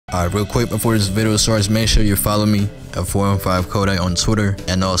Alright, real quick before this video starts, make sure you follow me at 415 Kodak on Twitter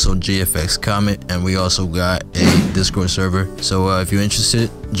and also GFX COMET, and we also got a Discord server. So if you're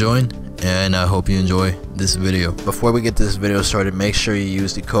interested, join, and I hope you enjoy this video. Before we get this video started, make sure you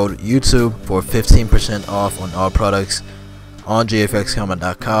use the code YouTube for 15% off on all products on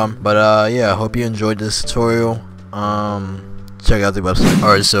gfxcomet.com. But yeah, I hope you enjoyed this tutorial. Check out the website.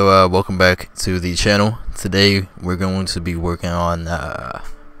 Alright, so welcome back to the channel. Today we're going to be working on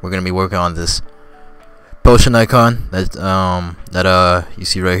this potion icon that you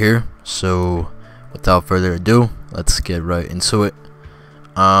see right here. So without further ado, let's get right into it.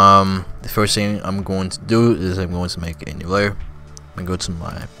 The first thing I'm going to do is I'm going to make a new layer. I'm going to go to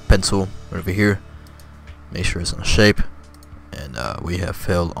my pencil right over here, make sure it's on shape, and we have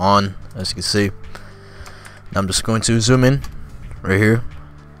filled on, as you can see. Now I'm just going to zoom in right here,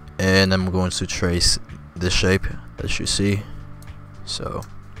 and I'm going to trace this shape that you see. So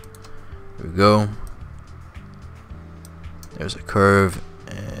here we go. There's a curve,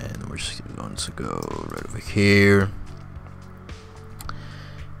 and we're just going to go right over here,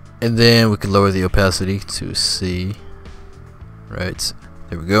 and then we can lower the opacity to C. Right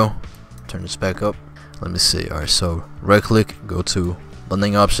there we go. Turn this back up. Let me see. Alright, so right click, go to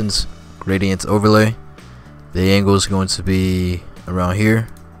blending options, gradient overlay. The angle is going to be around here.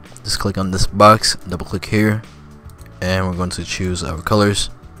 Just click on this box, double click here, and we're going to choose our colors,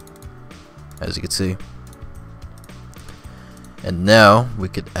 as you can see. And now we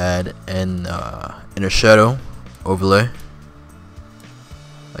could add an inner shadow overlay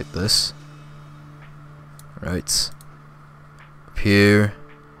like this, right up here,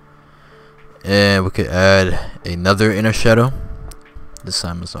 and we could add another inner shadow. This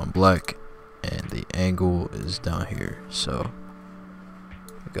time it's on black, and the angle is down here. So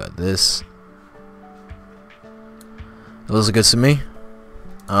we got this. It looks good to me.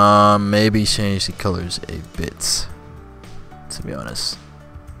 Maybe change the colors a bit, to be honest.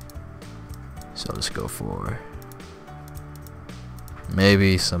 So let's go for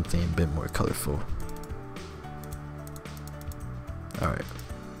maybe something a bit more colorful. Alright,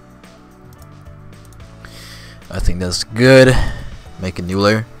 I think that's good. Make a new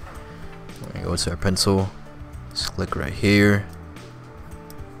layer. We're gonna go to our pencil, just click right here,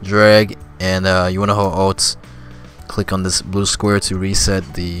 drag, and you want to hold Alt, click on this blue square to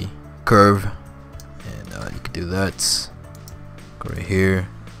reset the curve, and you can do that. Go right here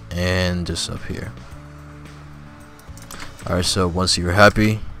and just up here. Alright, so once you're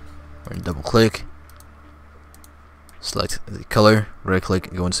happy, we're gonna double click, select the color, right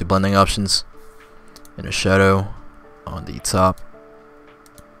click, go into blending options, inner shadow on the top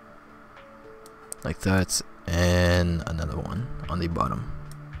like that, and another one on the bottom.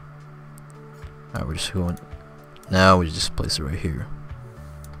 Alright, we're just going, now we just place it right here.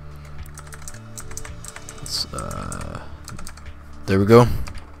 Let's, there we go.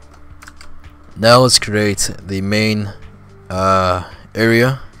 Now let's create the main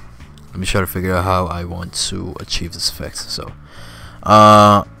area. Let me try to figure out how I want to achieve this effect. So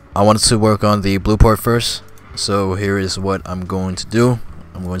I wanted to work on the blue part first. So here is what I'm going to do.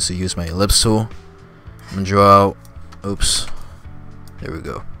 I'm going to use my ellipse tool. I'm going to draw out, oops, there we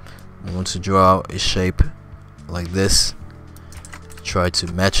go. I'm going to draw out a shape like this, try to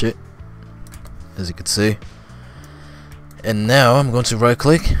match it, as you can see. And now I'm going to right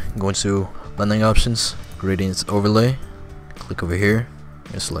click, go into blending options, gradient overlay, click over here, I'm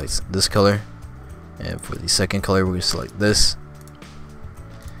going to select this color, and for the second color we're going to select this.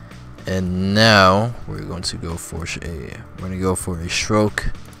 And now we're going to go for a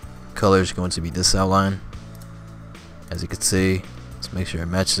stroke. Color is going to be this outline, as you can see. Let's make sure it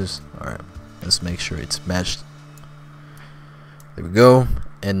matches. Alright, let's make sure it's matched. There we go.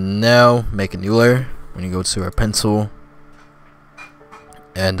 And now make a new layer. We're going to go to our pencil,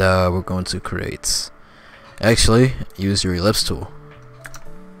 and we're going to create, actually use your ellipse tool,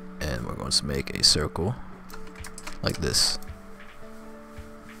 and we're going to make a circle like this.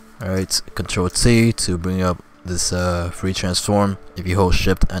 Alright, Control T to bring up this free transform. If you hold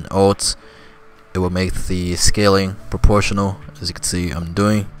Shift and Alt, it will make the scaling proportional, as you can see I'm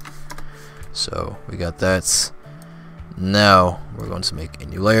doing. So we got that. Now we're going to make a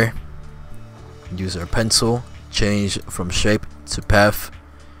new layer, use our pencil, change from shape to path.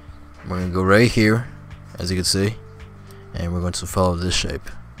 We're going to go right here, as you can see, and we're going to follow this shape.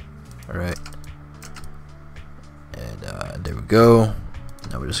 Alright, and there we go.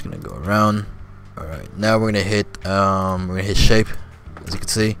 Now we're just gonna go around. Alright, now we're gonna hit shape, as you can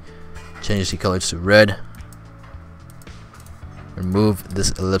see, change the color to red, remove this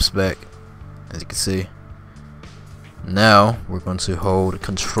ellipse back, as you can see. Now we're going to hold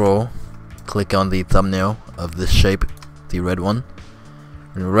Control, click on the thumbnail of this shape, the red one.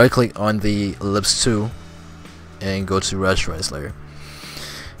 We're going to right click on the ellipse 2 and go to rasterize layer.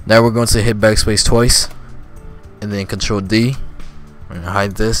 Now we're going to hit backspace twice and then Control D. We're going to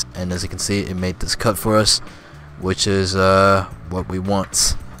hide this, and as you can see, it made this cut for us, which is what we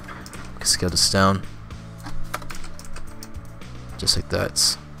want. We can scale this down just like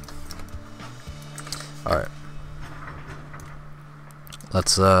that. Alright,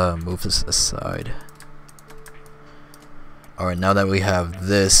 let's move this aside. Alright, now that we have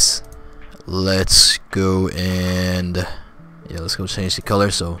this, let's go and let's go change the color.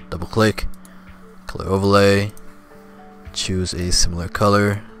 So double click, color overlay, choose a similar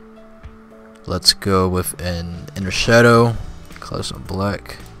color. Let's go with an inner shadow, color some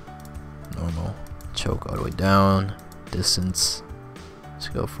black, normal, choke all the way down, distance. Let's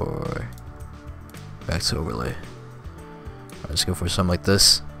go for back to overlay. Alright, let's go for something like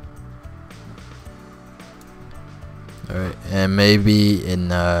this. Alright, and maybe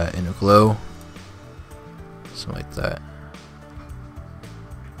in inner glow, something like that.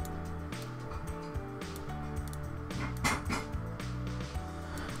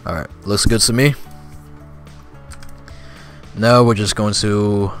 Alright, looks good to me. Now we're just going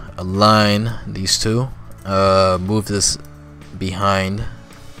to align these two, move this behind.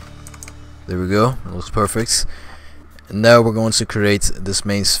 There we go, it looks perfect. And now we're going to create this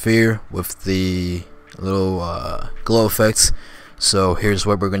main sphere with the little glow effects. So here's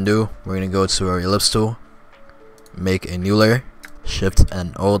what we're going to do. We're going to go to our ellipse tool, make a new layer, Shift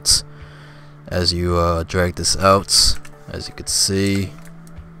and Alt. As you drag this out, as you can see,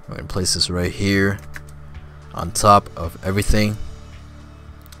 we're going to place this right here on top of everything.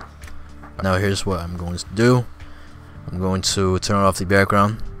 Now here's what I'm going to do. I'm going to turn off the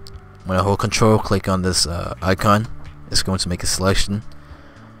background. When I hold Control, click on this icon. It's going to make a selection.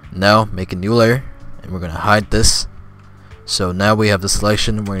 Now make a new layer, and we're going to hide this. So now we have the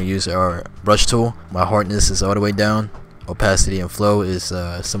selection. We're going to use our brush tool. My hardness is all the way down. Opacity and flow is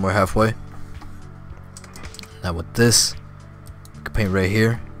somewhere halfway. Now with this, we can paint right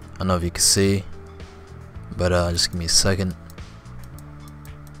here. I don't know if you can see, but just give me a second.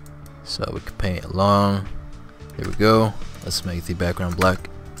 So we can paint along. There we go. Let's make the background black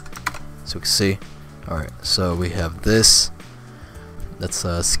so we can see. Alright, so we have this. Let's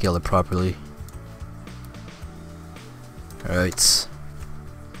scale it properly. Alright,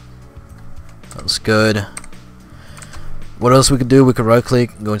 that was good. What else we could do? We could right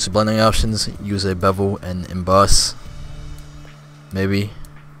click, go into blending options, use a bevel and emboss, maybe.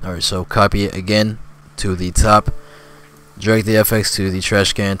 Alright, so copy it again to the top, drag the FX to the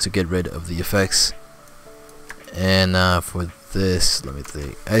trash can to get rid of the effects. And for this, let me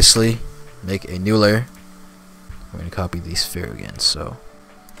think, actually make a new layer. We're going to copy the sphere again, so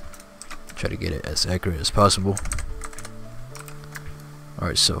try to get it as accurate as possible.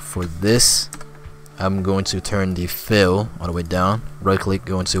 Alright, so for this, I'm going to turn the fill all the way down, right click,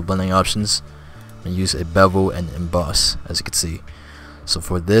 go into blending options, and use a bevel and emboss, as you can see. So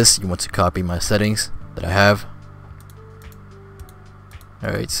for this, you want to copy my settings that I have.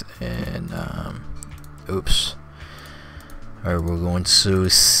 Alright, and oops. Alright, we're going to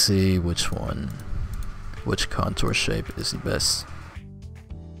see which contour shape is the best.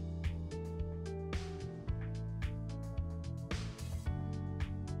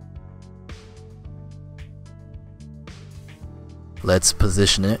 Let's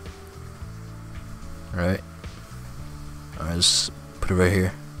position it. Alright, let's put it right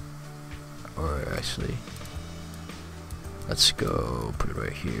here. Or actually, let's go put it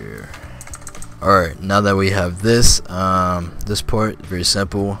right here. Alright, now that we have this, this part, very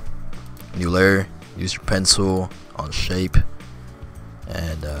simple. New layer, use your pencil on shape,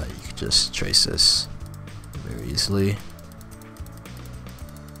 and you can just trace this very easily.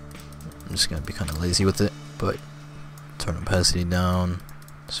 I'm just gonna be kind of lazy with it, but turn opacity down.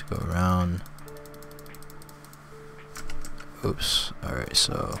 Let's go around. Oops. Alright,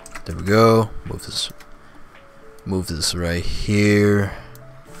 so there we go. Move this right here.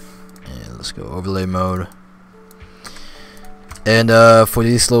 And let's go overlay mode. And for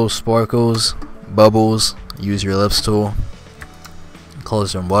these little sparkles, bubbles, use your ellipse tool.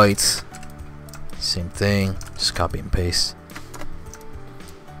 Colors them white. Same thing. Just copy and paste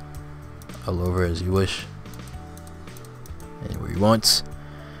all over as you wish. Anywhere you want.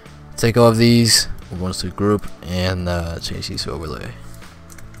 Take all of these. We're going to group and change these to overlay.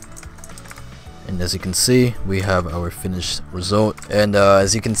 And as you can see, we have our finished result. And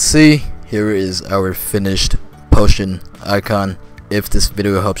as you can see, here is our finished potion icon. If this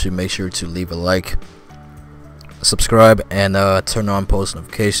video helps you, make sure to leave a like. subscribe and turn on post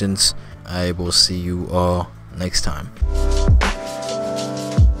notifications. I will see you all next time.